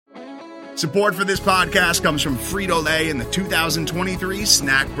Support for this podcast comes from Frito-Lay and the 2023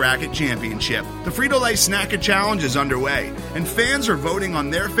 Snack Bracket Championship. The Frito-Lay Snack-It Challenge is underway, and fans are voting on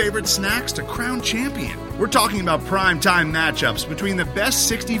their favorite snacks to crown champion. We're talking about prime-time matchups between the best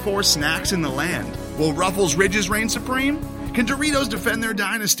 64 snacks in the land. Will Ruffles Ridges reign supreme? Can Doritos defend their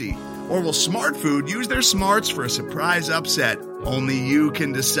dynasty? Or will Smart Food use their smarts for a surprise upset? Only you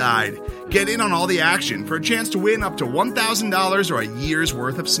can decide. Get in on all the action for a chance to win up to $1,000 or a year's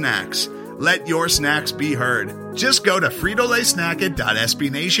worth of snacks. Let your snacks be heard. Just go to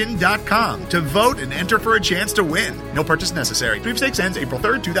fritolaysnacket.sbnation.com to vote and enter for a chance to win. No purchase necessary. Sweepstakes ends April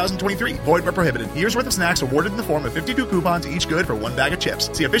 3rd, 2023. Void where prohibited. Year's worth of snacks awarded in the form of 52 coupons, each good for one bag of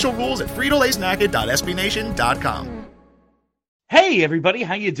chips. See official rules at fritolaysnacket.sbnation.com. Hey everybody,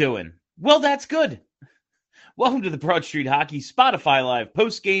 how you doing? Well, that's good. Welcome to the Broad Street Hockey Spotify Live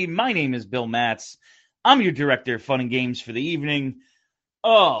postgame. My name is Bill Matz. I'm your director of fun and games for the evening.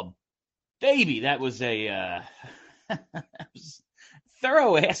 Oh, baby, that was a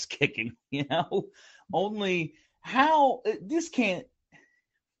thorough ass kicking, you know? Only how this can't.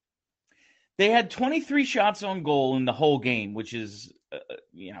 They had 23 shots on goal in the whole game, which is,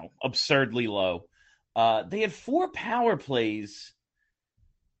 absurdly low. They had 4 power plays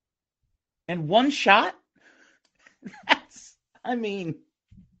and 1 shot. That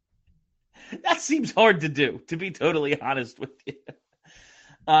seems hard to do, to be totally honest with you.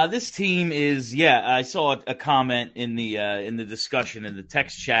 This team is, I saw a comment in the discussion in the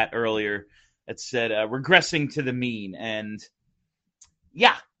text chat earlier that said regressing to the mean, and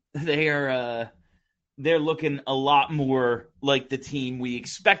they're looking a lot more like the team we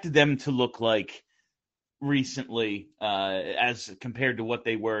expected them to look like recently, as compared to what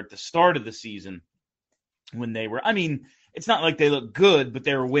they were at the start of the season when they were. It's not like they look good, but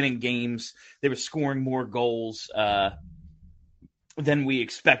they were winning games. They were scoring more goals than we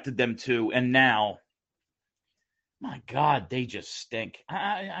expected them to, and now, my God, they just stink.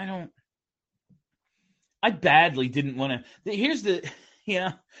 I badly didn't want to. Here's the,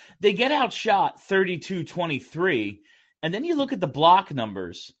 they get outshot 32-23, and then you look at the block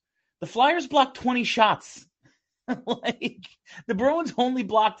numbers. The Flyers blocked 20 shots. Like, the Bruins only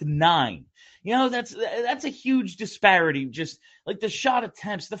blocked 9. That's a huge disparity. Just like the shot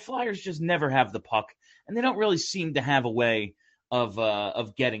attempts, the Flyers just never have the puck, and they don't really seem to have a way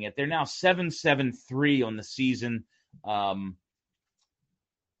of getting it. They're now 7-7-3 on the season. And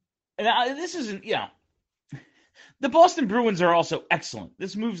this isn't, The Boston Bruins are also excellent.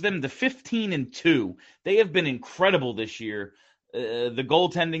 This moves them to 15-2. They have been incredible this year. The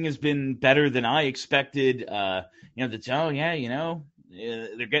goaltending has been better than I expected. They're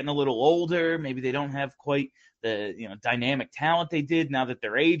getting a little older. Maybe they don't have quite the dynamic talent they did now that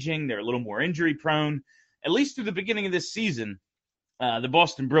they're aging. They're a little more injury prone. At least through the beginning of this season, the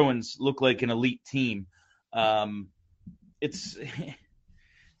Boston Bruins look like an elite team. It's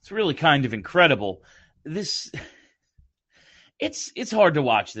really kind of incredible. It's hard to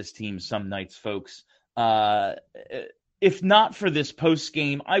watch this team some nights, folks. If not for this post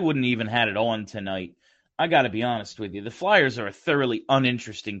game, I wouldn't even had it on tonight. I got to be honest with you. The Flyers are a thoroughly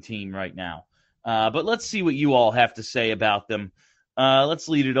uninteresting team right now. But let's see what you all have to say about them. Let's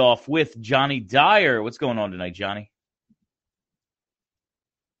lead it off with Johnny Dyer. What's going on tonight, Johnny?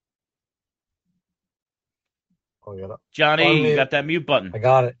 Johnny, you got that mute button. I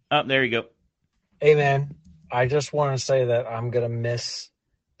got it. Oh, there you go. Hey, man, I just want to say that I'm going to miss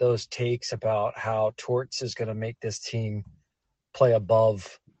those takes about how Torts is going to make this team play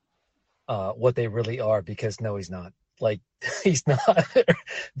above what they really are, because no, he's not. Like, he's not.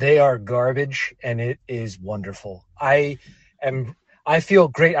 They are garbage, and it is wonderful. I feel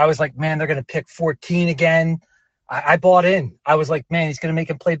great. I was like, man, they're going to pick 14 again. I bought in. I was like, man, he's going to make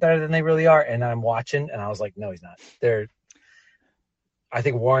them play better than they really are. And I'm watching, and I was like, no, he's not. I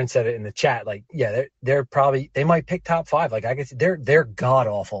think Warren said it in the chat. Like, yeah, they're probably, they might pick top 5. Like, I guess they're god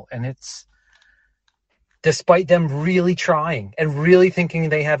awful, and it's despite them really trying and really thinking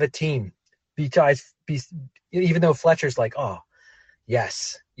they have a team. Even though Fletcher's like, oh,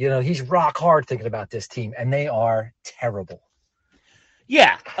 yes, he's rock hard thinking about this team, and they are terrible.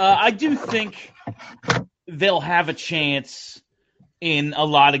 Yeah, I do think they'll have a chance in a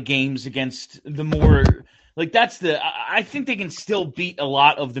lot of games against the more. I think they can still beat a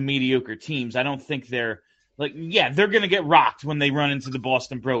lot of the mediocre teams. I don't think they're they're going to get rocked when they run into the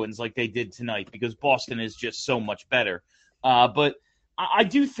Boston Bruins like they did tonight, because Boston is just so much better. But I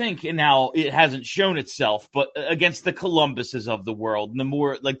do think, and now it hasn't shown itself, but against the Columbuses of the world and the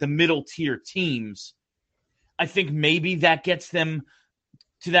more the middle tier teams, I think maybe that gets them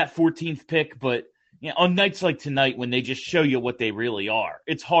to that 14th pick. But on nights like tonight when they just show you what they really are,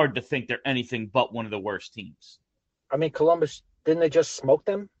 it's hard to think they're anything but one of the worst teams. I mean, Columbus, didn't they just smoke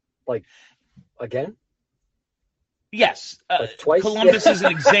them? Like, again? Yes. Like twice? Columbus is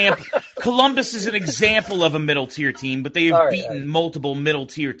an example. Columbus is an example of a middle-tier team, but they have beaten multiple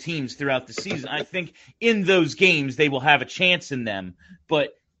middle-tier teams throughout the season. I think in those games they will have a chance in them,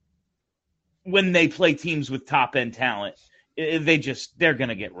 but when they play teams with top-end talent, they're going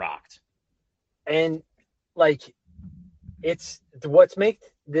to get rocked. And, like, what's make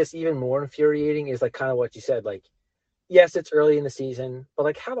this even more infuriating is, like, kind of what you said. Like, yes, it's early in the season, but,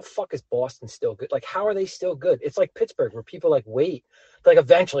 like, how the fuck is Boston still good? Like, how are they still good? It's like Pittsburgh, where people, like, wait. Like,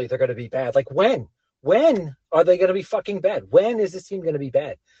 eventually they're going to be bad. Like, when? When are they going to be fucking bad? When is this team going to be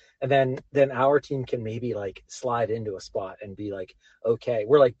bad? And then our team can maybe, like, slide into a spot and be like, okay,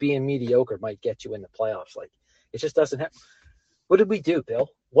 we're, like, being mediocre might get you in the playoffs. Like, it just doesn't happen. What did we do, Bill?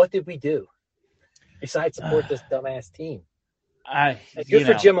 What did we do besides support this dumbass team? Good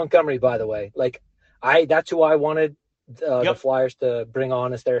for Jim Montgomery, by the way. Like, that's who I wanted the Flyers to bring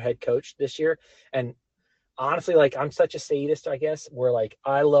on as their head coach this year. And honestly, like, I'm such a sadist, I guess, where, like,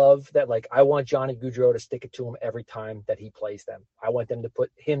 I love that, like, I want Johnny Gaudreau to stick it to him every time that he plays them. I want them to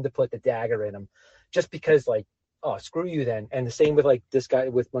put the dagger in him just because, like, oh, screw you then. And the same with, like, this guy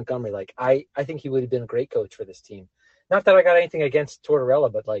with Montgomery. Like, I think he would have been a great coach for this team. Not that I got anything against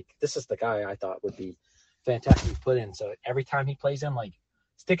Tortorella, but, like, this is the guy I thought would be fantastic to put in. So every time he plays him, like,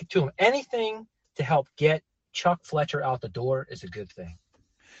 stick it to him. Anything to help get Chuck Fletcher out the door is a good thing.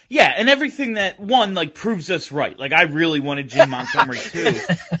 Yeah, and everything that, one, like, proves us right. Like, I really wanted Jim Montgomery, too.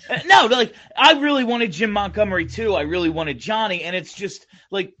 No, like, I really wanted Jim Montgomery, too. I really wanted Johnny, and it's just,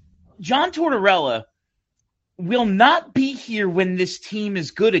 like, John Tortorella will not be here when this team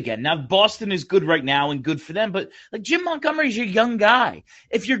is good again. Now, Boston is good right now and good for them, but, like, Jim Montgomery's your young guy.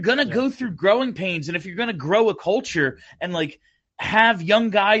 If you're going to go through growing pains and if you're going to grow a culture and, like, have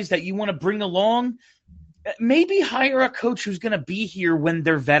young guys that you want to bring along, maybe hire a coach who's going to be here when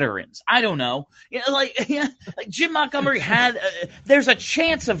they're veterans. I don't know. Like Jim Montgomery had there's a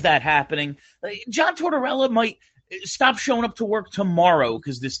chance of that happening. John Tortorella might stop showing up to work tomorrow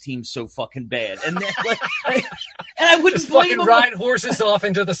because this team's so fucking bad. And then, and I wouldn't blame him. Ride horses off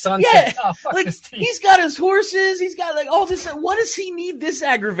into the sunset. Yeah, he's got his horses. He's got, like, all this. What does he need this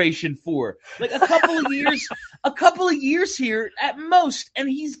aggravation for? Like, a couple of years here at most, and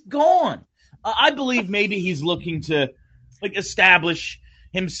he's gone. I believe maybe he's looking to, like, establish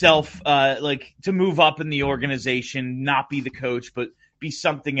himself, like, to move up in the organization, not be the coach, but be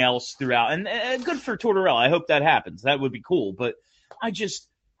something else throughout. And good for Tortorella. I hope that happens. That would be cool. But I just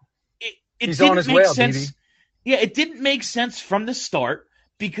it didn't make sense. Baby. Yeah, it didn't make sense from the start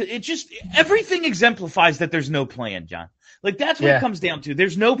because it just everything exemplifies that there's no plan, John. Like, that's what it comes down to.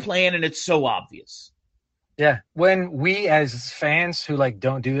 There's no plan, and it's so obvious. Yeah, when we as fans who, like,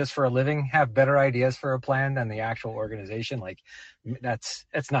 don't do this for a living have better ideas for a plan than the actual organization, like, that's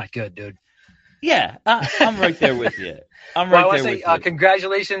not good, dude. Yeah, I'm right there with you.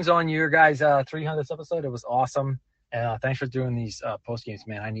 Congratulations on your guys' 300th episode. It was awesome. Thanks for doing these post games,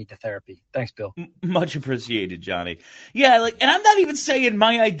 man. I need the therapy. Thanks, Bill. Much appreciated, Johnny. Yeah, like, and I'm not even saying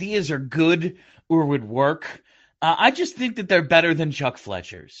my ideas are good or would work. I just think that they're better than Chuck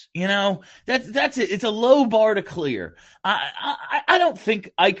Fletcher's. You know, that's it. It's a low bar to clear. I don't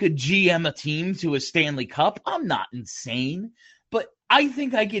think I could GM a team to a Stanley Cup. I'm not insane, but I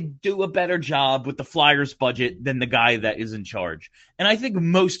think I could do a better job with the Flyers budget than the guy that is in charge. And I think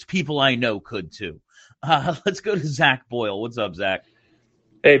most people I know could too. Let's go to Zach Boyle. What's up, Zach?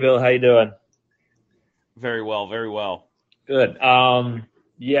 Hey, Bill. How you doing? Very well, very well. Good.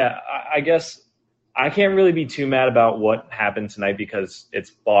 Yeah, I guess I can't really be too mad about what happened tonight because it's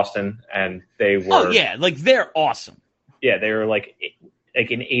Boston and they were. Oh yeah, like, they're awesome. Yeah, they were like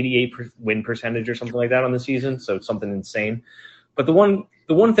an 88 win percentage or something like that on the season, so it's something insane. But the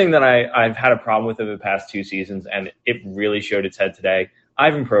one thing that I've had a problem with over the past two seasons, and it really showed its head today,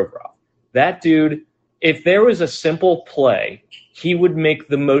 Ivan Provorov. That dude, if there was a simple play, he would make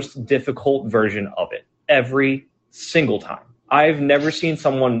the most difficult version of it every single time. I've never seen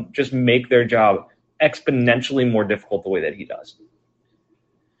someone just make their job exponentially more difficult the way that he does.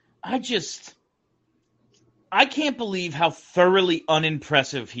 I can't believe how thoroughly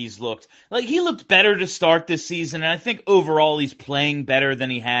unimpressive he's looked. Like, he looked better to start this season, and I think overall he's playing better than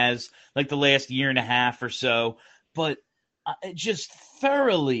he has, like, the last year and a half or so. But just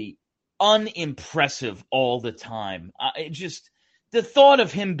thoroughly unimpressive all the time. The thought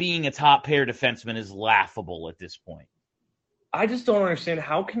of him being a top-pair defenseman is laughable at this point. I just don't understand.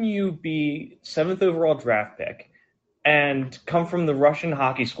 How can you be 7th overall draft pick, and come from the Russian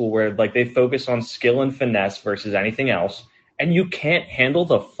hockey school where like they focus on skill and finesse versus anything else, and you can't handle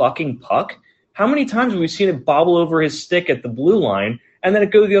the fucking puck? How many times have we seen it bobble over his stick at the blue line and then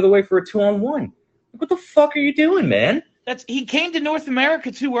it go the other way for a 2-on-1? What the fuck are you doing, man? He came to North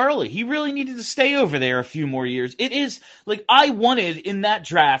America too early. He really needed to stay over there a few more years. It is like I wanted in that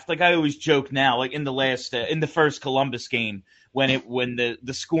draft, like I always joke now, like in the first Columbus game when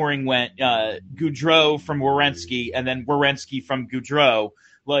the scoring went Gaudreau from Werenski and then Werenski from Gaudreau,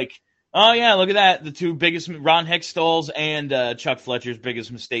 like, oh yeah, look at that, the two biggest, Ron Hextall's and Chuck Fletcher's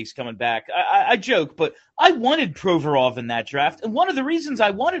biggest mistakes coming back. I joke, but I wanted Provorov in that draft, and one of the reasons I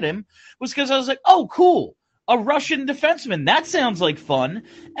wanted him was because I was like, oh cool, a Russian defenseman. That sounds like fun.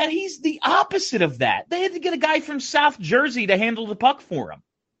 And he's the opposite of that. They had to get a guy from South Jersey to handle the puck for him.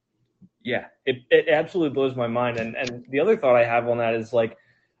 Yeah, it absolutely blows my mind. And the other thought I have on that is like,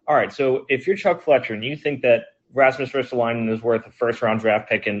 all right, so if you're Chuck Fletcher and you think that Rasmus Ristolainen is worth a first-round draft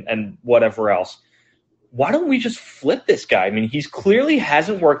pick and whatever else, why don't we just flip this guy? I mean, he's clearly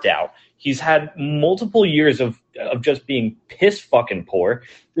hasn't worked out. He's had multiple years of just being piss fucking poor.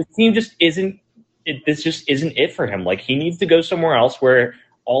 The team just isn't this just isn't it for him. Like, he needs to go somewhere else where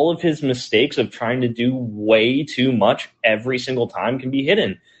all of his mistakes of trying to do way too much every single time can be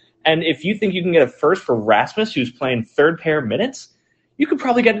hidden. And if you think you can get a first for Rasmus, who's playing third pair minutes, you could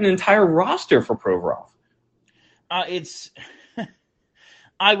probably get an entire roster for Provorov.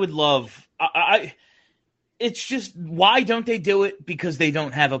 I would love, it's just, why don't they do it? Because they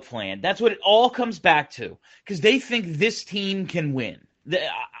don't have a plan. That's what it all comes back to. Because they think this team can win.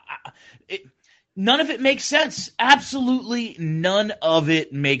 None of it makes sense. Absolutely none of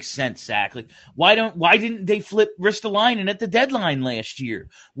it makes sense, Zach. Like, why didn't they flip Ristolainen at the deadline last year?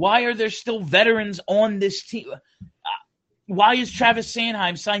 Why are there still veterans on this team? Why is Travis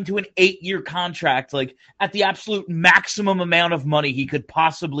Sanheim signed to an 8-year contract, like at the absolute maximum amount of money he could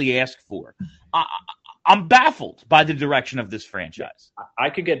possibly ask for? I'm baffled by the direction of this franchise. I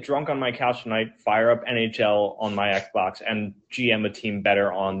could get drunk on my couch tonight, fire up NHL on my Xbox, and GM a team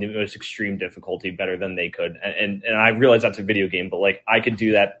better on the most extreme difficulty, better than they could. And I realize that's a video game, but like I could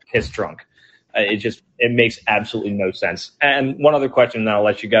do that piss drunk. It makes absolutely no sense. And one other question, and then I'll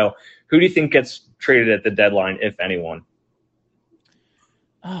let you go. Who do you think gets traded at the deadline, if anyone?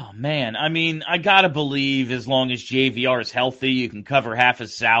 Oh, man. I mean, I got to believe as long as JVR is healthy, you can cover half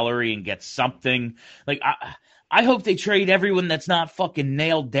his salary and get something. Like, I hope they trade everyone that's not fucking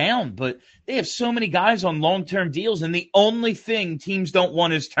nailed down, but they have so many guys on long-term deals, and the only thing teams don't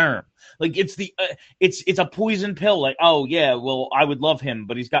want is term. Like, it's a poison pill. Like, oh, yeah, well, I would love him,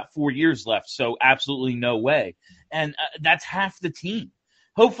 but he's got 4 years left, so absolutely no way. And that's half the team.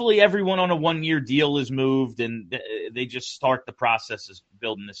 Hopefully everyone on a 1-year deal is moved and they just start the process of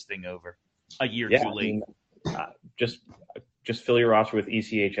building this thing over a year too late. I mean, just fill your roster with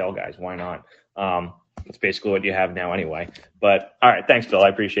ECHL guys. Why not? It's basically what you have now anyway. But all right, thanks, Bill. I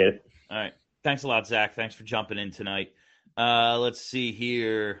appreciate it. All right. Thanks a lot, Zach. Thanks for jumping in tonight. Let's see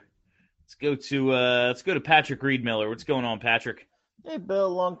here. Let's go to Patrick Reedmiller. What's going on, Patrick? Hey, Bill.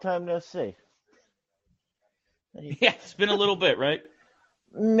 Long time no see. Yeah, it's been a little bit, right?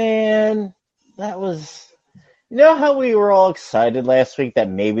 Man, that was... You know how we were all excited last week that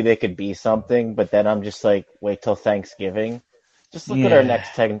maybe they could be something, but then I'm just like, wait till Thanksgiving? Just look at our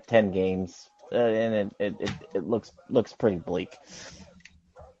next 10 games, and it looks pretty bleak.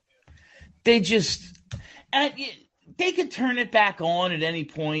 They could turn it back on at any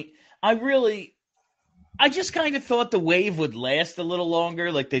point. I just kind of thought the wave would last a little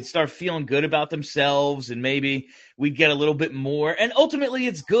longer, like they'd start feeling good about themselves and maybe we'd get a little bit more. And ultimately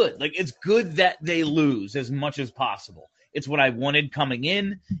it's good. Like, it's good that they lose as much as possible. It's what I wanted coming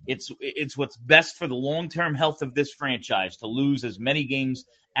in. It's what's best for the long-term health of this franchise, to lose as many games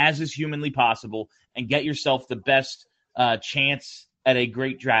as is humanly possible and get yourself the best chance at a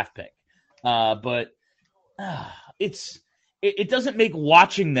great draft pick. But it doesn't make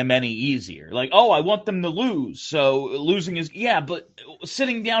watching them any easier. Like, oh, I want them to lose, so losing is... Yeah, but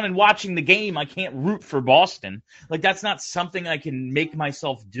sitting down and watching the game, I can't root for Boston. Like, that's not something I can make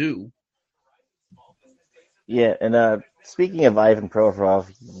myself do. Yeah, and speaking of Ivan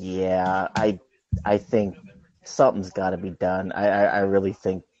Provorov, yeah, I think something's got to be done. I really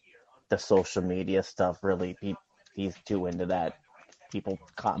think the social media stuff, really, he's too into that. People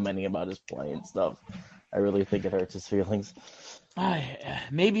commenting about his play and stuff. I really think it hurts his feelings.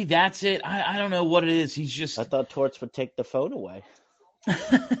 Maybe that's it. I don't know what it is. He's just... I thought Torts would take the phone away.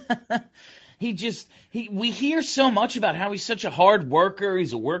 We hear so much about how he's such a hard worker.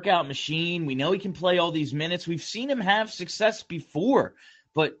 He's a workout machine. We know he can play all these minutes. We've seen him have success before,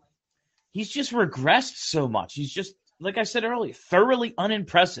 but he's just regressed so much. He's just like I said earlier, thoroughly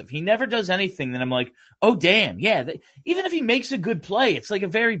unimpressive. He never does anything that I'm like, oh, damn, yeah. Even if he makes a good play, it's like a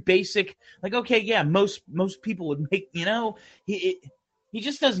very basic, like, okay, yeah, most people would make, he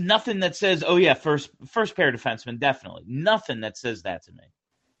just does nothing that says, oh, yeah, first pair defenseman, definitely. Nothing that says that to me.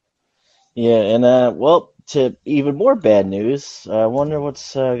 Yeah, and well, to even more bad news, I wonder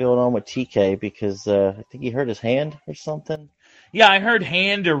what's going on with TK because I think he hurt his hand or something. Yeah, I heard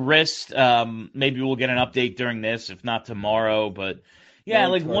hand or wrist. Maybe we'll get an update during this, if not tomorrow. But yeah,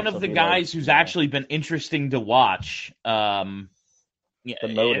 like one of the guys who's actually been interesting to watch. Yeah,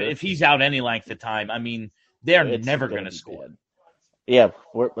 if he's out any length of time, I mean, they're never going to score. Bad. Yeah,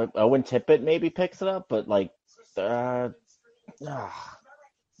 Owen Tippett maybe picks it up, but like,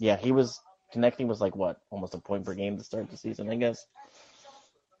 yeah, he was connecting was like what, almost a point per game to start the season, I guess.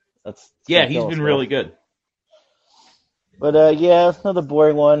 He's been really good. But yeah, another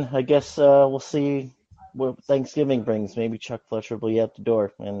boring one. I guess we'll see what Thanksgiving brings. Maybe Chuck Fletcher will be out the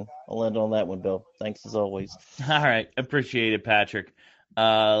door, and I'll end on that one, Bill. Thanks as always. All right, appreciate it, Patrick.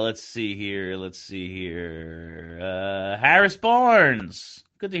 Let's see here. Harris Barnes.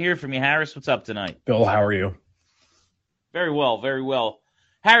 Good to hear from you, Harris. What's up tonight? Bill, how are you? Very well, very well.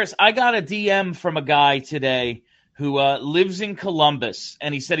 Harris, I got a DM from a guy today who lives in Columbus,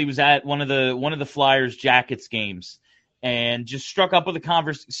 and he said he was at one of the Flyers Jackets games, and just struck up a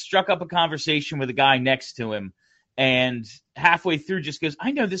conversation with a guy next to him, and halfway through just goes,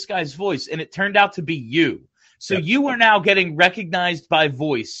 "I know this guy's voice," and it turned out to be you. So You are now getting recognized by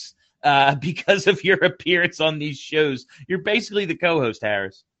voice because of your appearance on these shows. You're basically the co-host,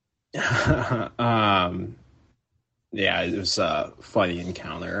 Harris. Yeah, it was a funny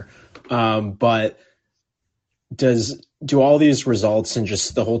encounter. But do all these results and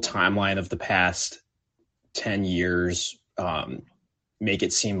just the whole timeline of the past 10 years make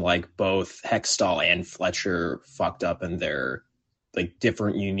it seem like both Hextall and Fletcher fucked up in their like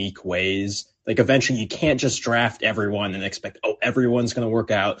different unique ways? Like eventually you can't just draft everyone and expect, oh, everyone's going to work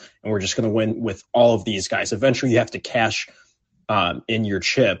out and we're just going to win with all of these guys. Eventually you have to cash in your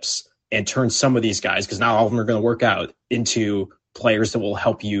chips and turn some of these guys, because not all of them are going to work out, into players that will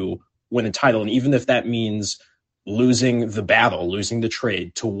help you win a title. And even if that means losing the battle, losing the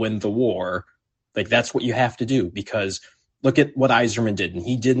trade to win the war, like that's what you have to do. Because look at what Yzerman did. And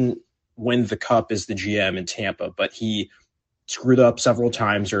he didn't win the cup as the GM in Tampa, but he screwed up several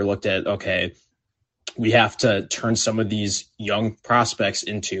times or looked at, okay, we have to turn some of these young prospects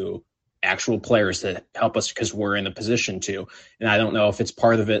into actual players that help us because we're in a position to. And I don't know if it's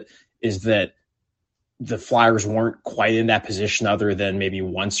part of it is that the Flyers weren't quite in that position other than maybe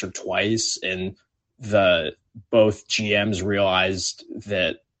once or twice. And both GMs realized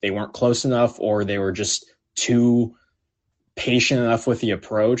that they weren't close enough, or they were just too patient enough with the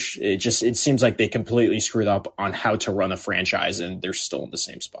approach. It seems like they completely screwed up on how to run a franchise, and they're still in the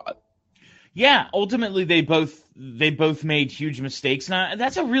same spot. Yeah, ultimately they both made huge mistakes. And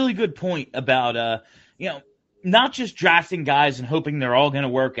that's a really good point about not just drafting guys and hoping they're all going to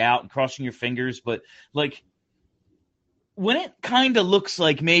work out and crossing your fingers, but like when it kind of looks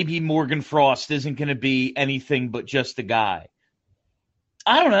like maybe Morgan Frost isn't going to be anything but just a guy,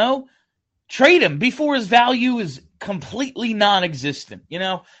 I don't know, trade him before his value is completely non-existent,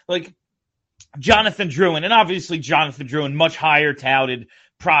 like Jonathan Drouin. And obviously Jonathan Drouin, much higher touted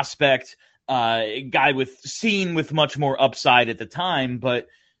prospect, guy with much more upside at the time, but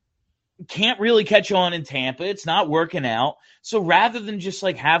can't really catch on in Tampa. It's not working out. So rather than just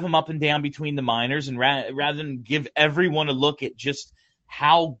like have him up and down between the minors, and rather than give everyone a look at just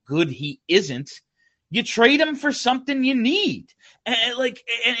how good he isn't, you trade him for something you need. And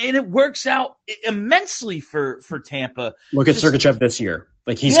it works out immensely for Tampa. Look at Sergachev this year.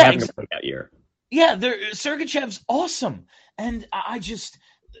 Like he's having a breakout year. Yeah, Sergachev's awesome. And I just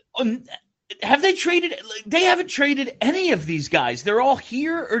have they traded? They haven't traded any of these guys. They're all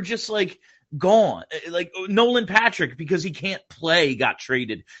here or just like gone. Like Nolan Patrick, because he can't play, got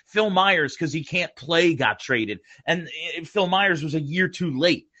traded. Phil Myers, because he can't play, got traded. And Phil Myers was a year too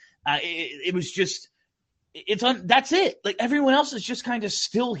late. It was just that's it. Like everyone else is just kind of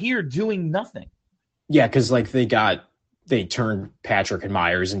still here doing nothing. Yeah, because like they turned Patrick and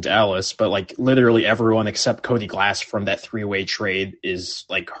Myers into Ellis, but like literally everyone except Cody Glass from that 3-way trade is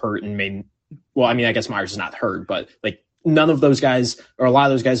like hurt and made. Well, I mean, I guess Myers is not hurt, but like none of those guys or a lot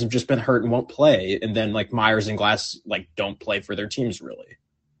of those guys have just been hurt and won't play. And then like Myers and Glass like don't play for their teams really.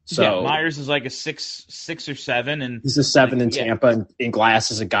 So yeah, Myers is like a six or seven, and he's a 7 in Tampa, and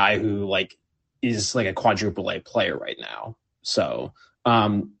Glass is a guy who like is like a quadruple A player right now. So,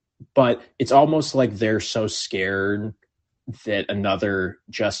 but it's almost like they're so scared that another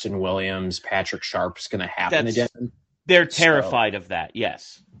Justin Williams, Patrick Sharp is going to happen again. They're terrified of that.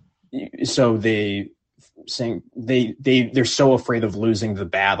 Yes. So they're so afraid of losing the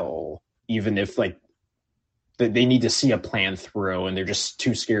battle, even if like they need to see a plan through, and they're just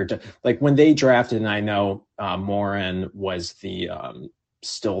too scared to, like, when they drafted. And I know Morin was the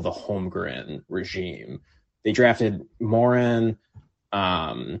still the Holmgren regime. They drafted Morin,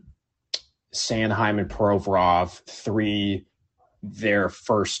 Sanheim, and Provorov, their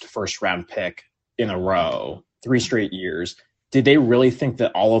first round pick in a row, 3 straight years. Did they really think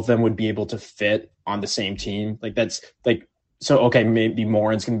that all of them would be able to fit on the same team? Like, that's like, so, okay, maybe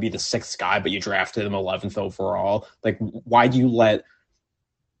Morin's going to be the 6th guy, but you drafted him 11th overall. Like, why do you let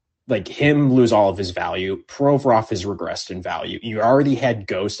like him lose all of his value? Provorov has regressed in value. You already had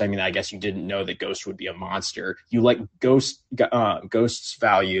Ghost. I mean, I guess you didn't know that Ghost would be a monster. You let Ghost's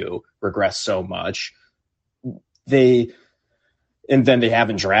value regress so much. And then they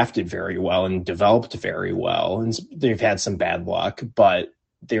haven't drafted very well and developed very well. And they've had some bad luck, but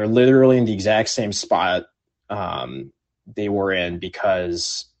they're literally in the exact same spot they were in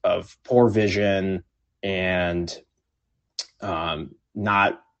because of poor vision and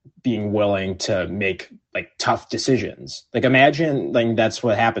not being willing to make like tough decisions. Like, imagine like that's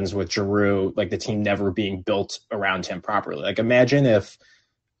what happens with Giroux, like the team never being built around him properly. Like, imagine if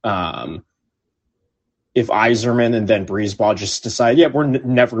Yzerman and then Breezeball just decide, yeah, we're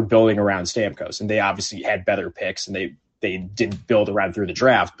never building around Stamkos. And they obviously had better picks and they did build around through the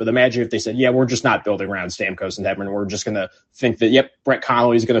draft. But imagine if they said, yeah, we're just not building around Stamkos and Hedman. We're just going to think that, yep, Brett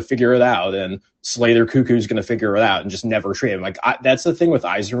Connolly's going to figure it out and Slater Cuckoo's going to figure it out and just never trade him. Like, that's the thing with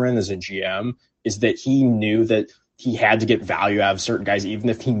Yzerman as a GM, is that he knew that he had to get value out of certain guys, even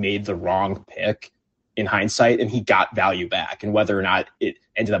if he made the wrong pick in hindsight, and he got value back. And whether or not it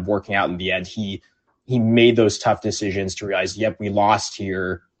ended up working out in the end, he made those tough decisions to realize, yep, we lost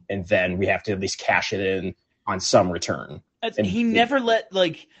here, and then we have to at least cash it in on some return. And he never let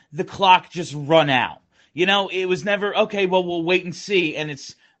like the clock just run out. You know, it was never, okay, well, we'll wait and see. And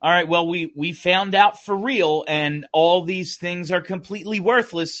it's, all right, well, we found out for real, and all these things are completely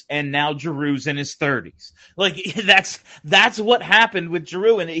worthless, and now Giroux's in his 30s. Like, that's what happened with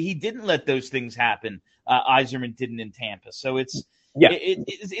Giroux, and he didn't let those things happen. Yzerman didn't in Tampa. So it's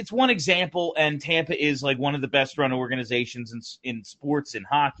one example, and Tampa is like one of the best run organizations in sports and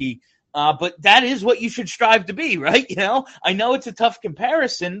hockey. But that is what you should strive to be, right? You know, I know it's a tough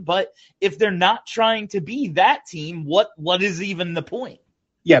comparison, but if they're not trying to be that team, what is even the point?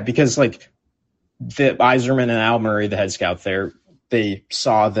 Yeah, because like the Yzerman and Al Murray, the head scout there, they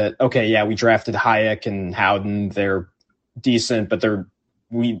saw that, okay, yeah, we drafted Hayek and Howden. They're decent, but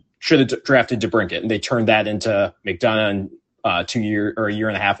we should have drafted DeBrincat, and they turned that into McDonough and 2 year or a year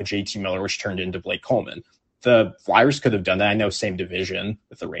and a half of JT Miller, which turned into Blake Coleman. The Flyers could have done that. I know same division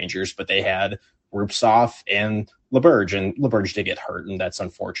with the Rangers, but they had Rupsov and LeBurge, and LeBurge did get hurt, and that's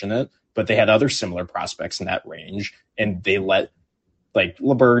unfortunate. But they had other similar prospects in that range, and they let like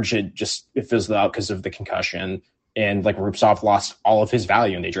LeBurge it fizzled out because of the concussion, and like Rupsov lost all of his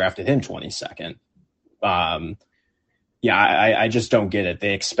value, and they drafted him 22nd. I just don't get it.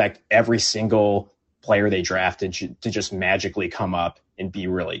 They expect every single player they drafted to just magically come up and be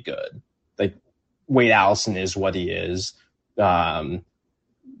really good. Like, Wade Allison is what he is.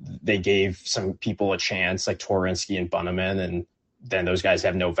 They gave some people a chance, like Twarynski and Bunneman, and then those guys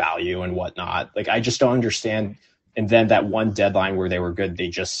have no value and whatnot. Like, I just don't understand. And then that one deadline where they were good, they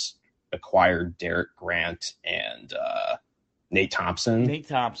just acquired Derek Grant and Nate Thompson.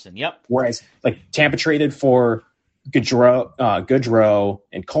 Yep. Whereas, like, Tampa traded for Goodrow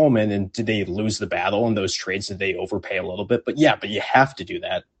and Coleman, and did they lose the battle in those trades? Did they overpay a little bit? But you have to do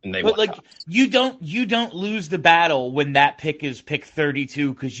that, and they. But like, you don't lose the battle when that pick is pick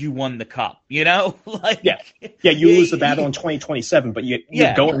 32 because you won the cup. You know, like you lose the battle in 2027, but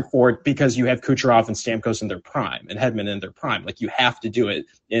you're going for it because you have Kucherov and Stamkos in their prime and Hedman in their prime. Like, you have to do it.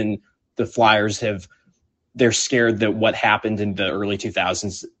 And the Flyers they're scared that what happened in the early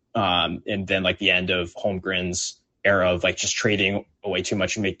 2000s, and then like the end of Holmgren's era of like just trading away too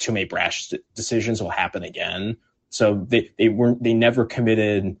much and make too many brash decisions will happen again. So they never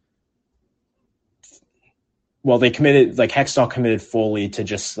committed. Well, they committed, like Hextall committed fully to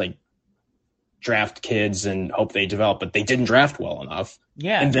just like draft kids and hope they develop, but they didn't draft well enough.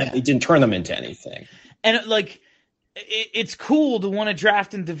 Yeah. And then they didn't turn them into anything. And like, it's cool to want to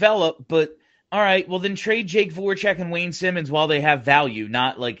draft and develop, but all right, well then trade Jake Voracek and Wayne Simmons while they have value,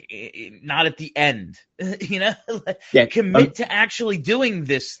 not at the end. You know, commit to actually doing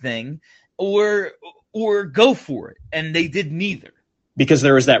this thing, or go for it. And they did neither. Because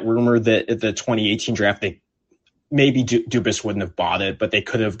there was that rumor that at the 2018 draft, maybe Dubas wouldn't have bought it, but they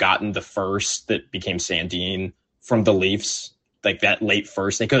could have gotten the first that became Sandin from the Leafs, like that late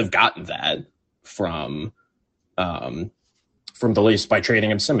first. They could have gotten that from the Leafs by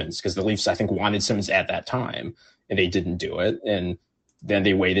trading him Simmons, because the Leafs, I think, wanted Simmons at that time, and they didn't do it. And then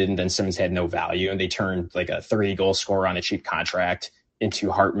they waited, and then Simmons had no value, and they turned like a 30-goal scorer on a cheap contract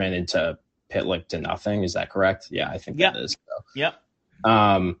into Hartman, into Pitlick to nothing. Is that correct? Yeah, I think that is. So. Yep.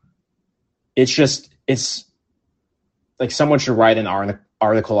 It's like someone should write an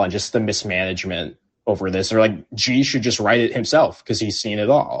article on just the mismanagement over this, or like G should just write it himself, because he's seen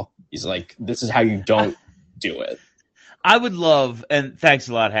it all. He's like, this is how you don't do it. I would love, and thanks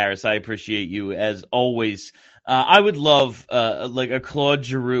a lot, Harris. I appreciate you as always. I would love like a Claude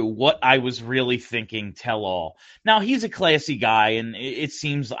Giroux, what I was really thinking tell all. Now, he's a classy guy, and it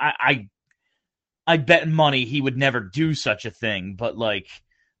seems I bet money he would never do such a thing, but like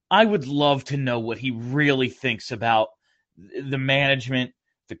I would love to know what he really thinks about the management,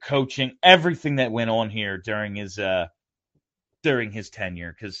 the coaching, everything that went on here during his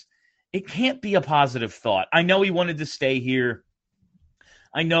tenure, because it can't be a positive thought. I know he wanted to stay here.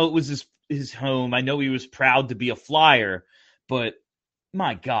 I know it was his home. I know he was proud to be a Flyer, but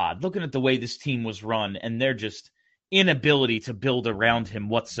my God, looking at the way this team was run and their just inability to build around him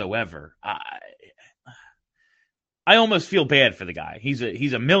whatsoever, I almost feel bad for the guy. He's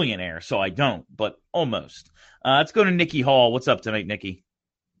a millionaire, so I don't, but almost. Let's go to Nikki Hall. What's up tonight, Nikki?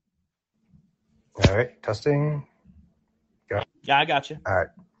 All right, testing. Yeah, I got you. All right.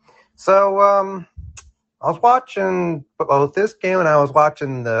 So I was watching both this game and I was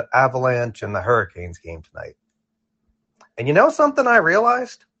watching the Avalanche and the Hurricanes game tonight. And you know something I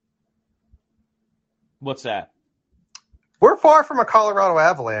realized? What's that? We're far from a Colorado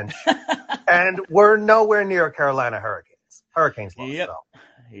Avalanche, and we're nowhere near a Carolina Hurricanes. Hurricanes lost.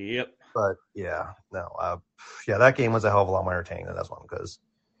 Yep. But yeah, no. That game was a hell of a lot more entertaining than this one, because,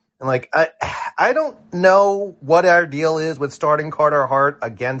 and like, I don't know what our deal is with starting Carter Hart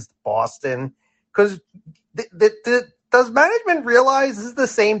against Boston, because does management realize this is the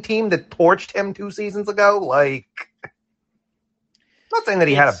same team that torched him 2 seasons ago? Like, I'm not saying that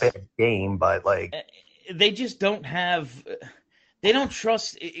he had a bad game, but like, they just don't have. They don't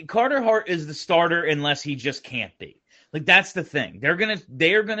trust Carter Hart is the starter unless he just can't be. Like, that's the thing.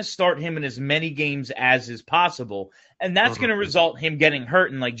 They are gonna start him in as many games as is possible, and that's gonna result him getting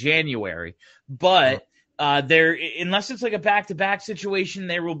hurt in like January. But there, unless it's like a back-to-back situation,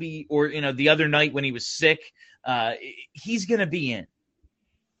 there will be, or the other night when he was sick, he's gonna be in.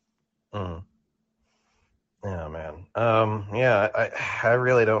 Yeah, man. I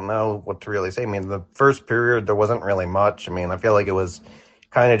really don't know what to really say. I mean, the first period there wasn't really much. I mean, I feel like it was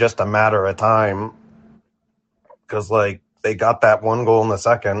kind of just a matter of time, because like they got that 1 goal in the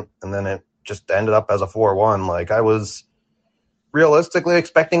second, and then it just ended up as a 4-1. Like, I was realistically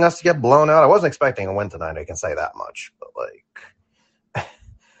expecting us to get blown out. I wasn't expecting a win tonight, I can say that much. But like,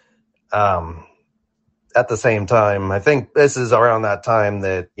 at the same time, I think this is around that time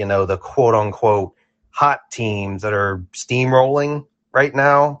that, the quote unquote hot teams that are steamrolling right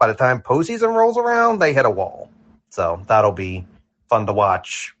now, by the time postseason rolls around, they hit a wall. So that'll be fun to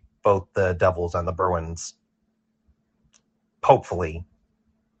watch, both the Devils and the Bruins hopefully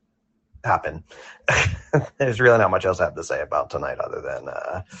happen. There's really not much else I have to say about tonight other than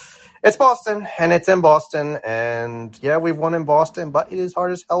it's Boston, and it's in Boston, and yeah, we've won in Boston, but it is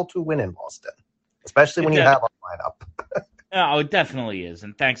hard as hell to win in Boston, especially when you have a lineup. Oh, it definitely is,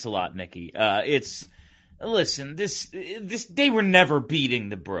 and thanks a lot, Nikki. Listen, this they were never beating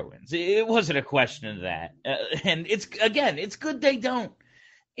the Bruins. It wasn't a question of that, and it's good they don't.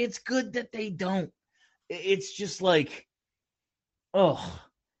 It's good that they don't. It's just like,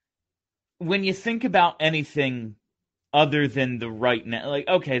 when you think about anything other than the right now, like,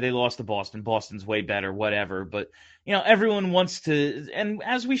 okay, they lost to Boston. Boston's way better, whatever. But everyone wants to, and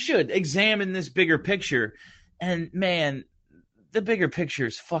as we should, examine this bigger picture. And man, the bigger picture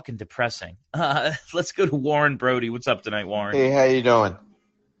is fucking depressing. Let's go to Warren Brody. What's up tonight, Warren? Hey, how you doing?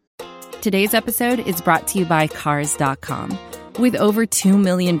 Today's episode is brought to you by Cars.com. With over 2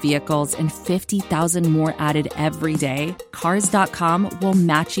 million vehicles and 50,000 more added every day, Cars.com will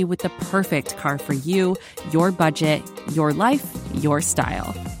match you with the perfect car for you, your budget, your life, your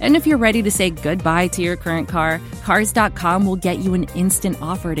style. And if you're ready to say goodbye to your current car, Cars.com will get you an instant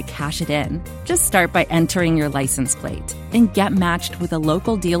offer to cash it in. Just start by entering your license plate and get matched with a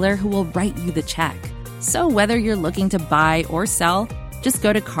local dealer who will write you the check. So whether you're looking to buy or sell, just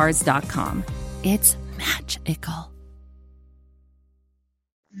go to Cars.com. It's magical.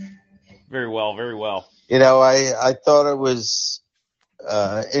 Very well, very well. I thought it was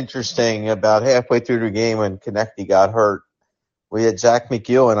interesting about halfway through the game when Konechny got hurt. we had Zach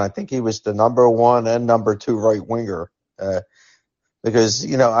McEwen. I think he was the number 1 and number 2 right winger.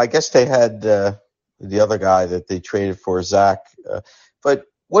 Because, I guess they had the other guy that they traded for, Zach. But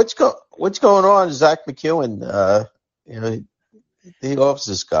what's going on, Zach McEwen? He loves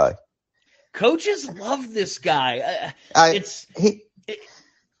this guy. Coaches love this guy.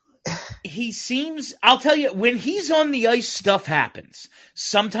 He seems, I'll tell you, when he's on the ice, stuff happens.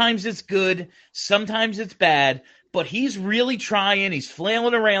 Sometimes it's good, sometimes it's bad, but he's really trying. He's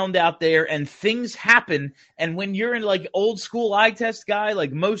flailing around out there, and things happen. And when you're in like old school eye test guy,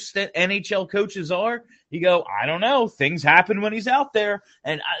 like most NHL coaches are, you go, I don't know. Things happen when he's out there,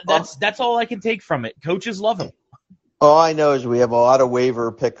 and that's all I can take from it. Coaches love him. All I know is we have a lot of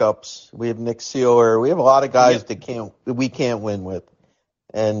waiver pickups. We have Nick Sealer. We have a lot of guys that we can't win with.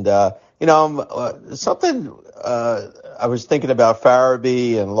 And something I was thinking about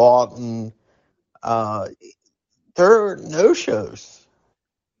Farabee and Lawton. There are no shows.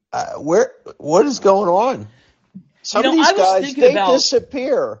 What is going on? Some of these guys, they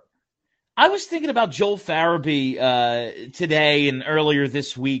disappear. I was thinking about Joel Farabee today and earlier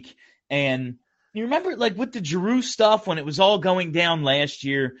this week, and you remember, like, with the Giroux stuff when it was all going down last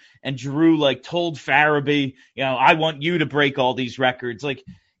year, and Giroux, like, told Farabee, I want you to break all these records. Like,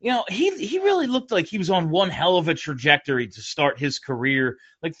 he really looked like he was on one hell of a trajectory to start his career.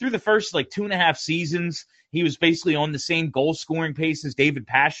 Like, through the first, 2.5 seasons, he was basically on the same goal-scoring pace as David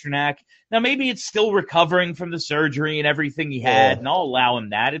Pastrnak. Now, maybe it's still recovering from the surgery and everything he had, and I'll allow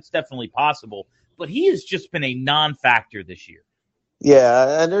him that. It's definitely possible. But he has just been a non-factor this year.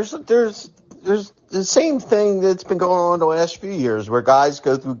 Yeah, and there's the same thing that's been going on the last few years where guys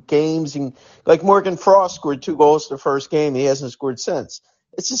go through games and like Morgan Frost scored 2 goals the first game. He hasn't scored since.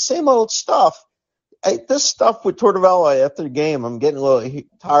 It's the same old stuff. This stuff with Tortorella after the game, I'm getting a little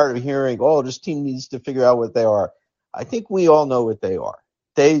tired of hearing, this team needs to figure out what they are. I think we all know what they are.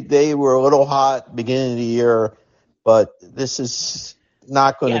 They were a little hot beginning of the year, but this is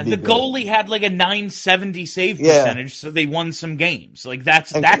not going to be the goalie had like a .970 save percentage, so they won some games. Like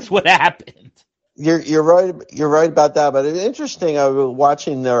that's what happened. You're right. You're right about that. But it's interesting. I was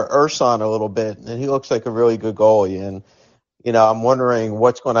watching Urson a little bit, and he looks like a really good goalie. And I'm wondering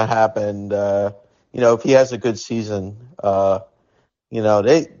what's going to happen. If he has a good season,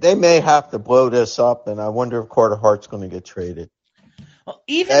 they may have to blow this up. And I wonder if Carter Hart's going to get traded. Well,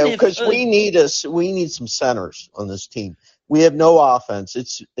 because we need some centers on this team. We have no offense.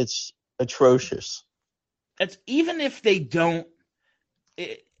 It's atrocious. Even if they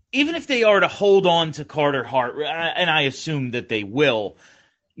are to hold on to Carter Hart, and I assume that they will,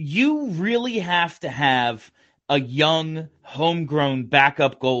 you really have to have a young, homegrown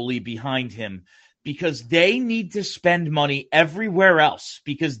backup goalie behind him because they need to spend money everywhere else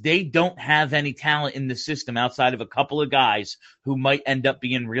because they don't have any talent in the system outside of a couple of guys who might end up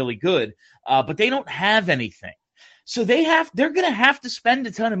being really good, but they don't have anything. So they're going to have to spend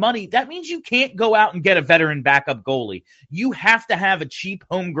a ton of money. That means you can't go out and get a veteran backup goalie. You have to have a cheap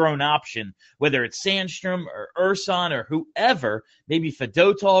homegrown option, whether it's Sandstrom or Urson or whoever. Maybe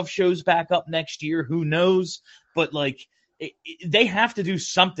Fedotov shows back up next year. Who knows? But they have to do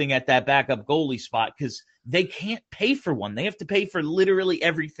something at that backup goalie spot because they can't pay for one. They have to pay for literally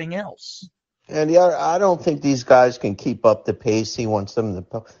everything else. And I don't think these guys can keep up the pace he wants them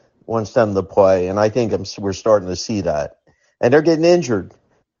to play, and I think we're starting to see that. And they're getting injured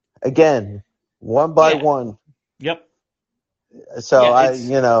again, one by one. Yep. So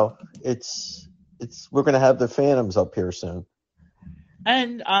we're going to have the Phantoms up here soon.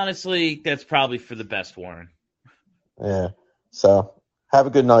 And honestly, that's probably for the best, Warren. Yeah. So have a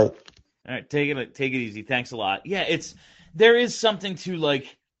good night. All right, take it easy. Thanks a lot. Yeah, there is something to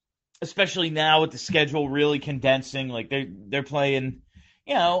especially now with the schedule really condensing. Like they're playing.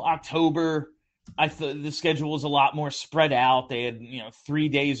 October, I thought the schedule was a lot more spread out. They had, 3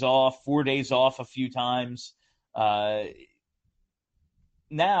 days off, 4 days off a few times. Now,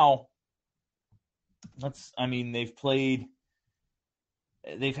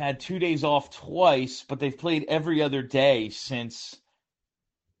 they've had 2 days off twice, but they've played every other day since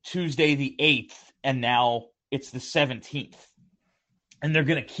Tuesday the 8th, and now it's the 17th. And they're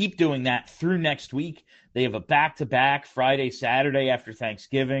going to keep doing that through next week. They have a back-to-back Friday, Saturday after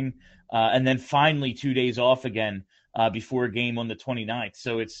Thanksgiving, and then finally 2 days off again before a game on the 29th.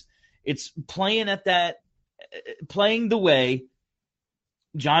 So it's playing the way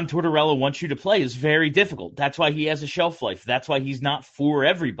John Tortorella wants you to play is very difficult. That's why he has a shelf life. That's why he's not for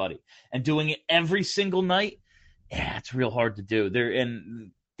everybody. And doing it every single night, it's real hard to do.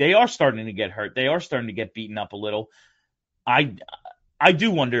 They are starting to get hurt. They are starting to get beaten up a little. I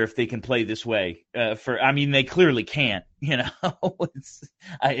do wonder if they can play this way. They clearly can't.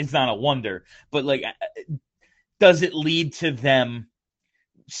 It's not a wonder. But like, does it lead to them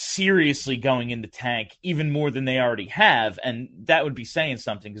seriously going in the tank even more than they already have? And that would be saying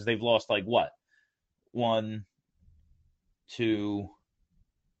something because they've lost like what? 1, 2,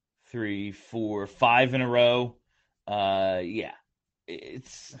 3, 4, 5 in a row.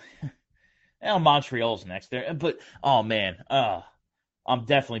 It's Montreal's next there, but oh man, I'm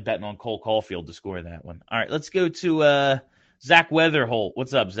definitely betting on Cole Caulfield to score that one. All right, let's go to Zach Weatherholt.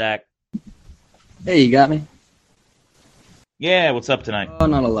 What's up, Zach? Hey, you got me? Yeah, what's up tonight? Oh,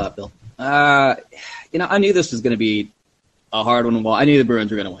 not a lot, Bill. I knew this was going to be a hard one. Well, I knew the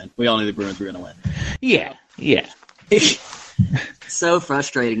Bruins were going to win. We all knew the Bruins were going to win. Yeah. So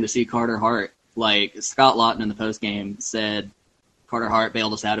frustrating to see Carter Hart. Like, Scott Lawton in the postgame said Carter Hart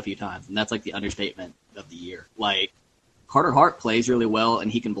bailed us out a few times, and that's like the understatement of the year. Like, Carter Hart plays really well, and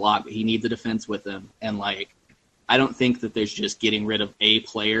he can block, but he needs a defense with him. And, like, I don't think that there's just getting rid of a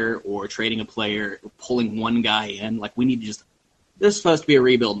player or trading a player or pulling one guy in. Like, we need to just – this is supposed to be a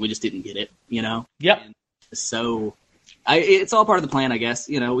rebuild, and we just didn't get it, Yep. And so it's all part of the plan, I guess.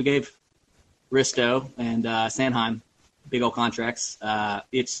 We gave Risto and Sanheim big old contracts.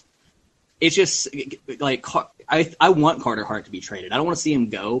 It's just like I want Carter Hart to be traded. I don't want to see him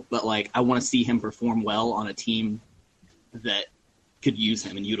go, but like I want to see him perform well on a team that could use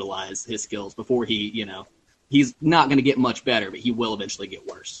him and utilize his skills before he, he's not going to get much better, but he will eventually get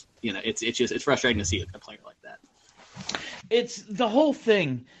worse. It's frustrating to see a player like that. It's the whole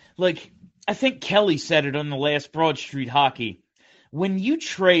thing. Like I think Kelly said it on the last Broad Street Hockey. When you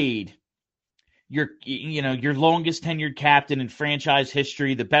trade your longest tenured captain in franchise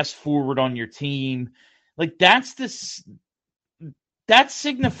history, the best forward on your team, like that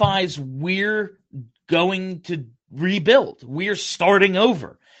signifies we're going to rebuild. We're starting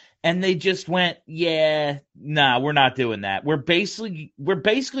over. And they just went, we're not doing that. We're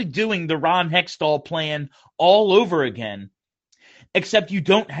basically doing the Ron Hextall plan all over again, except you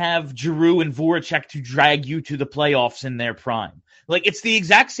don't have Giroux and Voracek to drag you to the playoffs in their prime. Like, it's the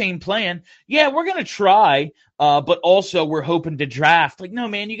exact same plan. Yeah, we're going to try, but also we're hoping to draft. Like, no,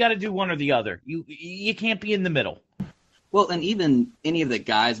 man, you got to do one or the other. You can't be in the middle. Well, and even any of the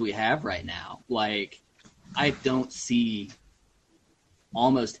guys we have right now, like, I don't see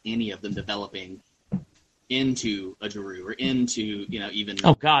almost any of them developing into a Giroux or into, even...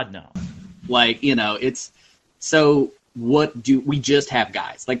 Oh, God, no. Like, it's... So what do... We just have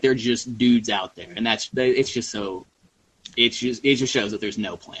guys. Like, they're just dudes out there. And it's just so... It just shows that there's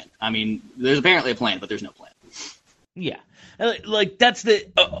no plan. I mean, there's apparently a plan, but there's no plan. Yeah. Like, that's the...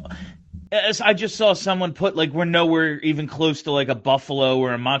 as I just saw someone put, like, we're nowhere even close to, like, a Buffalo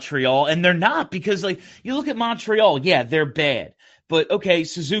or a Montreal, and they're not, because, like, you look at Montreal, yeah, they're bad. But, okay,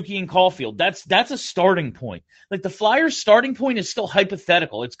 Suzuki and Caulfield, that's a starting point. Like, the Flyers' starting point is still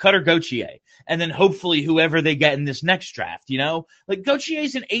hypothetical. It's Cutter Gauthier, and then hopefully whoever they get in this next draft, Like,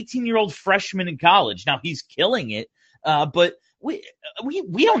 Gauthier's an 18-year-old freshman in college. Now, he's killing it. But we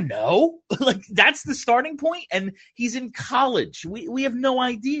don't know. Like, that's the starting point, and he's in college. We have no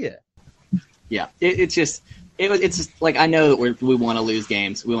idea. Yeah, it's just like, I know that we want to lose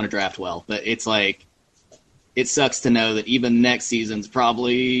games, we want to draft well, but it's like it sucks to know that even next season's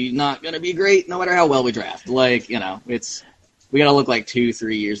probably not going to be great, no matter how well we draft. Like, we got to look like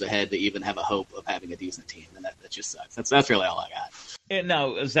 2-3 years ahead to even have a hope of having a decent team, and that just sucks. That's really all I got.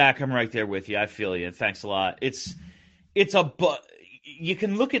 No, Zach, I'm right there with you. I feel you. Thanks a lot. You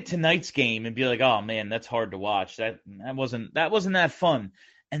can look at tonight's game and be like, oh man, that's hard to watch. That wasn't that fun.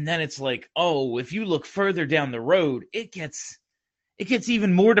 And then it's like, oh, if you look further down the road, it gets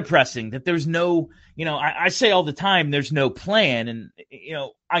even more depressing that there's no, I say all the time, there's no plan. And,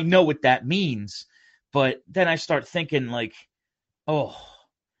 I know what that means, but then I start thinking like, oh,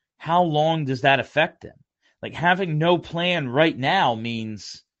 how long does that affect them? Like, having no plan right now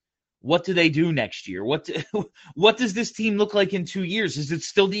means, what do they do next year? What does this team look like in 2 years? Is it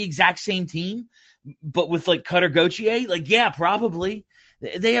still the exact same team, but with like Cutter Gauthier? Like, yeah, probably.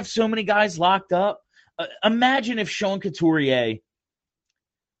 They have so many guys locked up. Imagine if Sean Couturier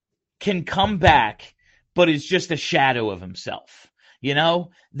can come back, but is just a shadow of himself.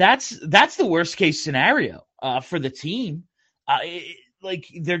 That's the worst case scenario for the team. Like,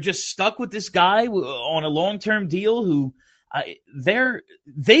 they're just stuck with this guy on a long-term deal who.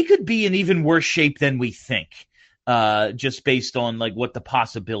 They could be in even worse shape than we think, just based on like what the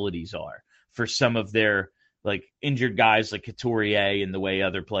possibilities are for some of their like injured guys like Couturier and the way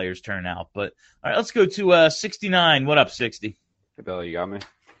other players turn out. But all right, let's go to 69. What up, 60? Hey, Bill, you got me?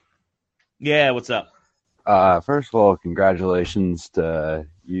 Yeah, what's up? First of all, congratulations to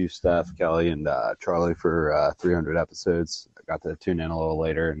you, Steph, Kelly, and Charlie for 300 episodes. I got to tune in a little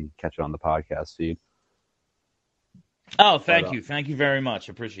later and catch it on the podcast feed. Oh, thank you. Thank you very much.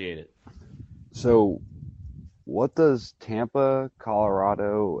 Appreciate it. So, what does Tampa,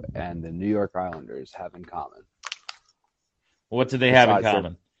 Colorado, and the New York Islanders have in common? What do they have in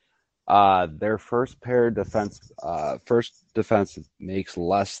common? Their first defense makes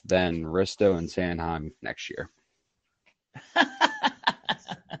less than Risto and Sanheim next year.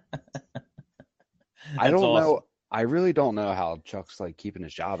 I don't know. I really don't know how Chuck's like keeping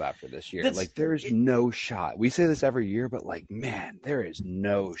his job after this year. There's no shot. We say this every year, but man, there is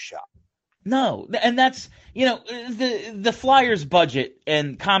no shot. No, and that's, the Flyers budget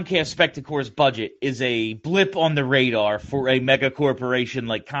and Comcast Spectacor's budget is a blip on the radar for a mega corporation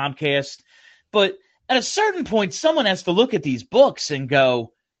like Comcast. But at a certain point, someone has to look at these books and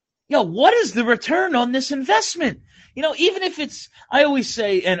go, what is the return on this investment? Even if I always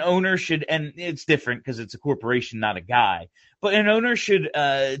say an owner should, and it's different because it's a corporation, not a guy, but an owner should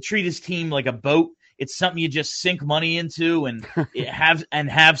treat his team like a boat. It's something you just sink money into and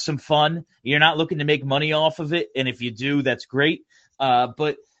have some fun. You're not looking to make money off of it, and if you do, that's great.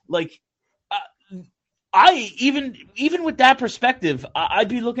 I even with that perspective, I'd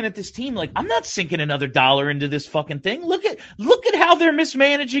be looking at this team like I'm not sinking another dollar into this fucking thing. Look at how they're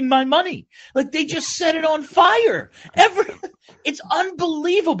mismanaging my money. Like they just set it on fire. It's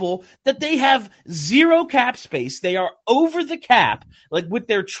unbelievable that they have zero cap space. They are over the cap, like with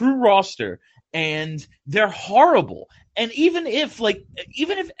their true roster, and they're horrible. And even if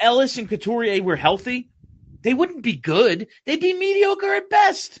Ellis and Couturier were healthy, they wouldn't be good. They'd be mediocre at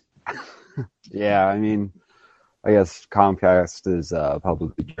best. Yeah, I mean, I guess Comcast is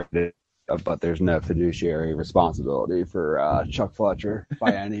publicly traded, but there's no fiduciary responsibility for Chuck Fletcher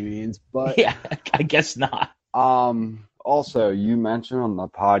by any means. But yeah, I guess not. Also, you mentioned on the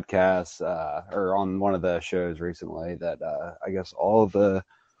podcast or on one of the shows recently that I guess all the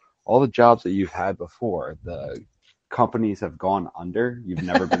jobs that you've had before, the companies have gone under. You've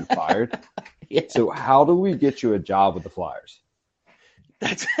never been fired. Yeah. So how do we get you a job with the Flyers?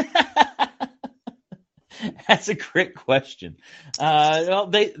 That's a great question. Well,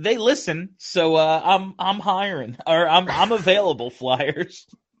 they listen, so I'm hiring, or I'm available. Flyers.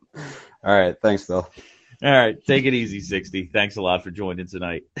 All right, thanks, Phil. All right, take it easy, 60. Thanks a lot for joining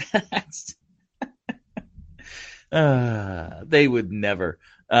tonight. They would never.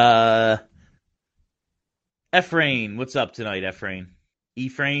 Ephraim, what's up tonight, Ephraim?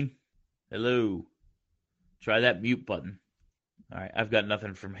 Ephraim, hello. Try that mute button. All right, I've got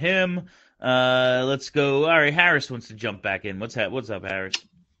nothing from him. Let's go. All right, Harris wants to jump back in. What's up, Harris?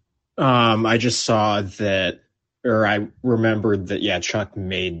 I just saw that, or I remembered that, yeah, Chuck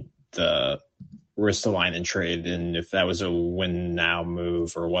made the Ristolainen trade, and if that was a win now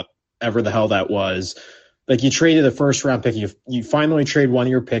move or whatever the hell that was, like you traded a first round pick, you finally trade one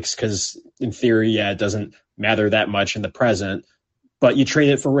of your picks because in theory, yeah, it doesn't matter that much in the present. But you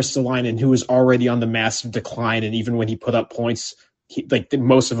traded for Ristolainen, who was already on the massive decline, and even when he put up points,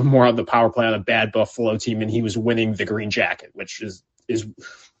 most of them were on the power play on a bad Buffalo team, and he was winning the Green Jacket, which is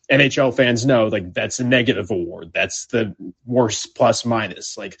NHL fans know, like that's a negative award. That's the worst plus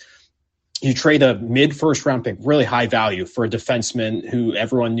minus. Like you trade a mid first round pick, really high value, for a defenseman who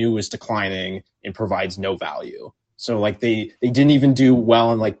everyone knew was declining and provides no value. So like they didn't even do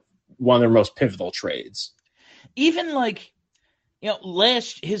well in like one of their most pivotal trades. Even like,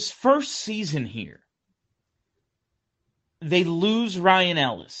 his first season here, they lose Ryan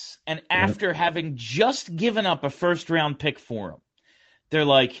Ellis. And after having just given up a first-round pick for him, they're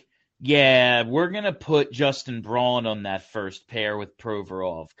like, yeah, we're going to put Justin Braun on that first pair with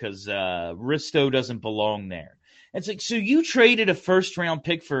Provorov because Risto doesn't belong there. It's like, so you traded a first-round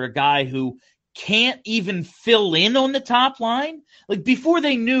pick for a guy who can't even fill in on the top line? Like, before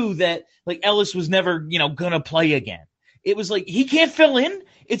they knew that, like, Ellis was never, going to play again. It was like, he can't fill in?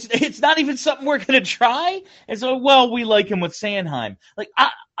 It's not even something we're going to try? And so, well, we like him with Sanheim. Like, I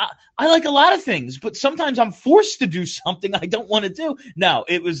like a lot of things, but sometimes I'm forced to do something I don't want to do. No,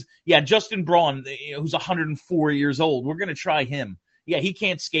 it was, Justin Braun, who's 104 years old. We're going to try him. Yeah, he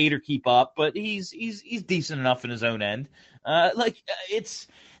can't skate or keep up, but he's decent enough in his own end.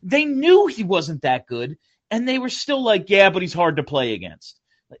 They knew he wasn't that good, and they were still like, yeah, but he's hard to play against.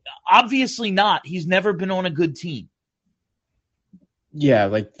 Like, obviously not. He's never been on a good team. Yeah,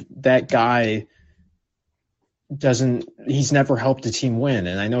 like that guy he's never helped a team win.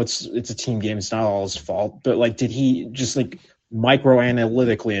 And I know it's a team game, it's not all his fault, but like, did he just like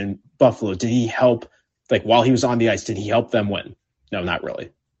micro-analytically in Buffalo, did he help, like while he was on the ice, did he help them win? No, not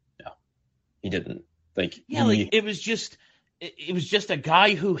really. No, he didn't. It was just a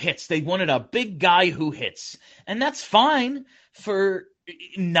guy who hits. They wanted a big guy who hits, and that's fine for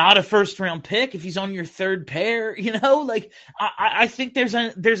not a first-round pick if he's on your third pair. I think there's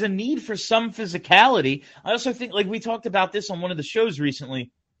a need for some physicality. I also think, like we talked about this on one of the shows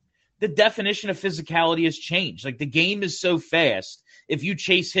recently, the definition of physicality has changed. Like, the game is so fast. If you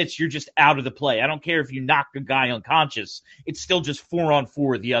chase hits, you're just out of the play. I don't care if you knock a guy unconscious. It's still just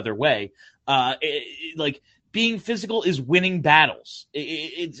 4-on-4 the other way. Being physical is winning battles.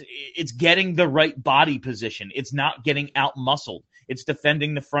 It's getting the right body position. It's not getting out-muscled. It's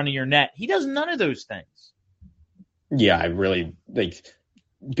defending the front of your net. He does none of those things. Yeah, I really like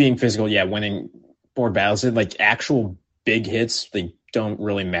being physical. Yeah, winning board battles. Like, actual big hits, they don't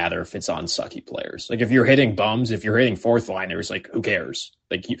really matter if it's on sucky players. Like, if you're hitting bums, if you're hitting fourth liners, like, who cares?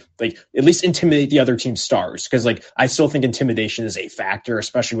 Like, at least intimidate the other team's stars. Because, like, I still think intimidation is a factor,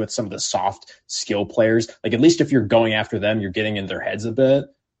 especially with some of the soft skill players. Like, at least if you're going after them, you're getting in their heads a bit.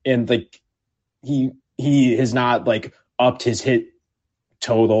 And, like, he has not, like, upped his hit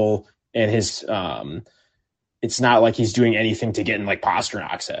total and his it's not like he's doing anything to get in, like,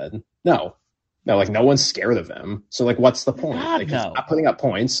 Pasternak's head. No, like, no one's scared of him. So, like, what's the point? God, like, no. He's not putting up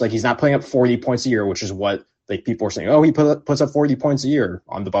points. Like, he's not putting up 40 points a year, which is what, like, people are saying. Oh, he puts up 40 points a year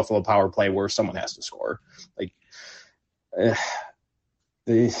on the Buffalo power play where someone has to score. Like,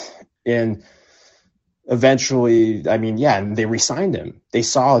 and eventually, I mean, yeah, and they re-signed him. They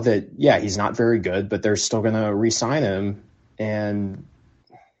saw that, yeah, he's not very good, but they're still going to re-sign him. And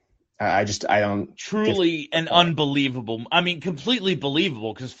I don't. Truly and unbelievable. I mean, completely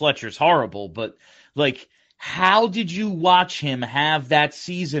believable because Fletcher's horrible, but, like, how did you watch him have that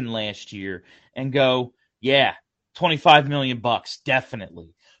season last year and go, yeah, $25 million,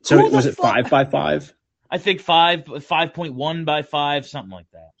 definitely? So was it 5 by 5? I think 5.1 by 5, something like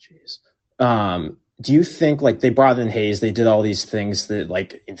that. Jeez. Do you think, like, they brought in Hayes, they did all these things that,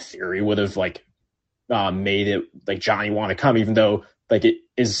 like, in theory would have, like, made it, like, Johnny want to come, even though, like, it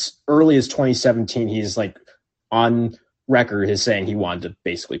as early as 2017, he's, like, on record as saying he wanted to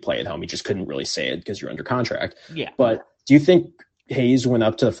basically play at home. He just couldn't really say it because you're under contract. Yeah. But do you think Hayes went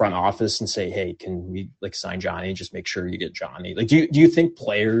up to the front office and say, hey, can we, like, sign Johnny? Just make sure you get Johnny. Like, do you think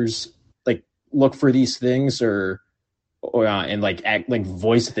players, like, look for these things or and, like, act, like,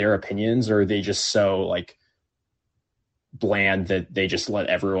 voice their opinions, or are they just so, like, bland that they just let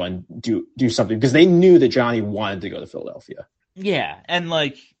everyone do something because they knew that Johnny wanted to go to Philadelphia? Yeah, and,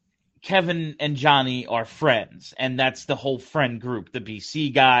 like, Kevin and Johnny are friends, and that's the whole friend group, the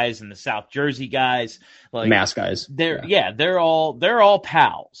BC guys and the South Jersey guys, like Mass guys. They're all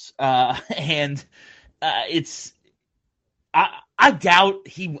pals. And it's I doubt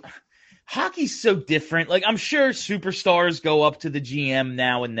hockey's so different. Like, I'm sure superstars go up to the GM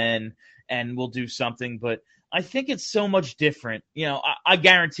now and then and will do something, but I think it's so much different. I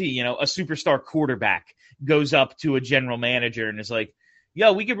guarantee, a superstar quarterback goes up to a general manager and is like,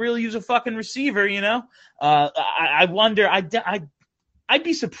 yo, we could really use a fucking receiver, I wonder, I'd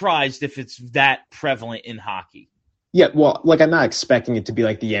be surprised if it's that prevalent in hockey. Yeah, well, like, I'm not expecting it to be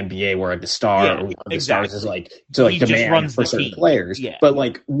like the NBA where, like, the star or one of the stars is, like, to, like, demand for certain players. Yeah. But,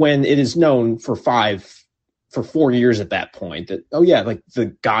 like, when it is known for 4 years at that point that, oh yeah, like,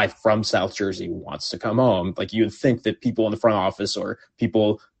 the guy from South Jersey wants to come home, like, you would think that people in the front office or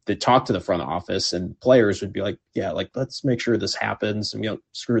people that talk to the front office and players would be like, yeah, like, let's make sure this happens and we don't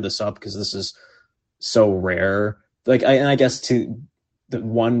screw this up because this is so rare. Like, I guess the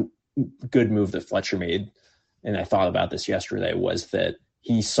one good move that Fletcher made, and I thought about this yesterday, was that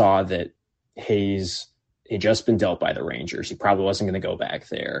he saw that Hayes had just been dealt by the Rangers. He probably wasn't going to go back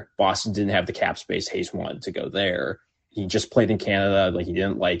there. Boston didn't have the cap space. Hayes wanted to go there. He just played in Canada. Like, he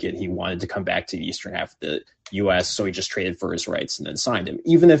didn't like it. He wanted to come back to the eastern half of the U.S., so he just traded for his rights and then signed him.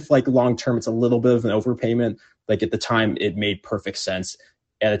 Even if, like, long-term it's a little bit of an overpayment, like, at the time it made perfect sense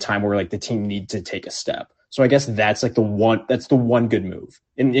at a time where, like, the team needed to take a step. So I guess that's, like, the one good move.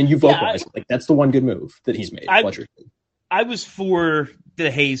 And you vocalized, like, that's the one good move that he's made. I was for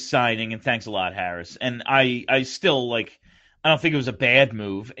the Hayes signing, and thanks a lot, Harris. And I still, like, I don't think it was a bad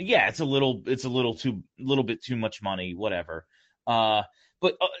move. Yeah, it's a little bit too much money, whatever.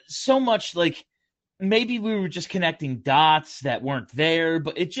 But so much, like, maybe we were just connecting dots that weren't there,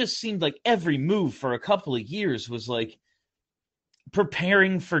 but it just seemed like every move for a couple of years was, like,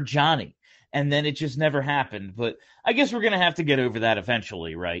 preparing for Johnny. And then it just never happened. But I guess we're going to have to get over that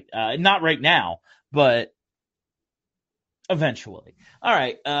eventually, right? Not right now, but eventually. All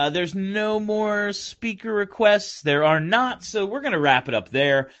right, there's no more speaker requests. There are not, so we're going to wrap it up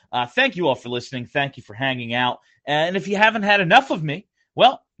there. Thank you all for listening. Thank you for hanging out. And if you haven't had enough of me,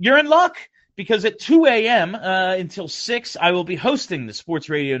 well, you're in luck, because at 2 a.m. Until 6, I will be hosting the Sports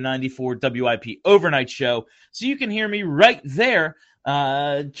Radio 94 WIP overnight show. So you can hear me right there.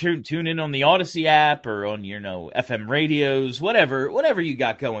 Tune in on the Odyssey app or on your FM radios, whatever you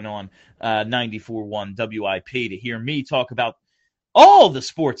got going on, 94.1 WIP, to hear me talk about all the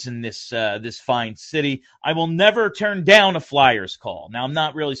sports in this fine city. I will never turn down a Flyers call. Now, I'm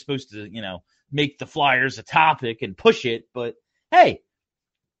not really supposed to, make the Flyers a topic and push it, but hey,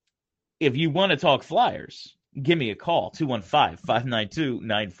 if you want to talk Flyers, give me a call,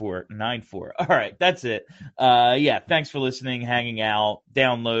 215-592-9494. All right, that's it. Thanks for listening, hanging out,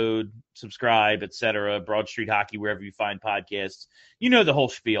 download, subscribe, etc. Broad Street Hockey, wherever you find podcasts. You know the whole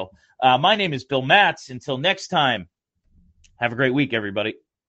spiel. My name is Bill Matz. Until next time, have a great week, everybody.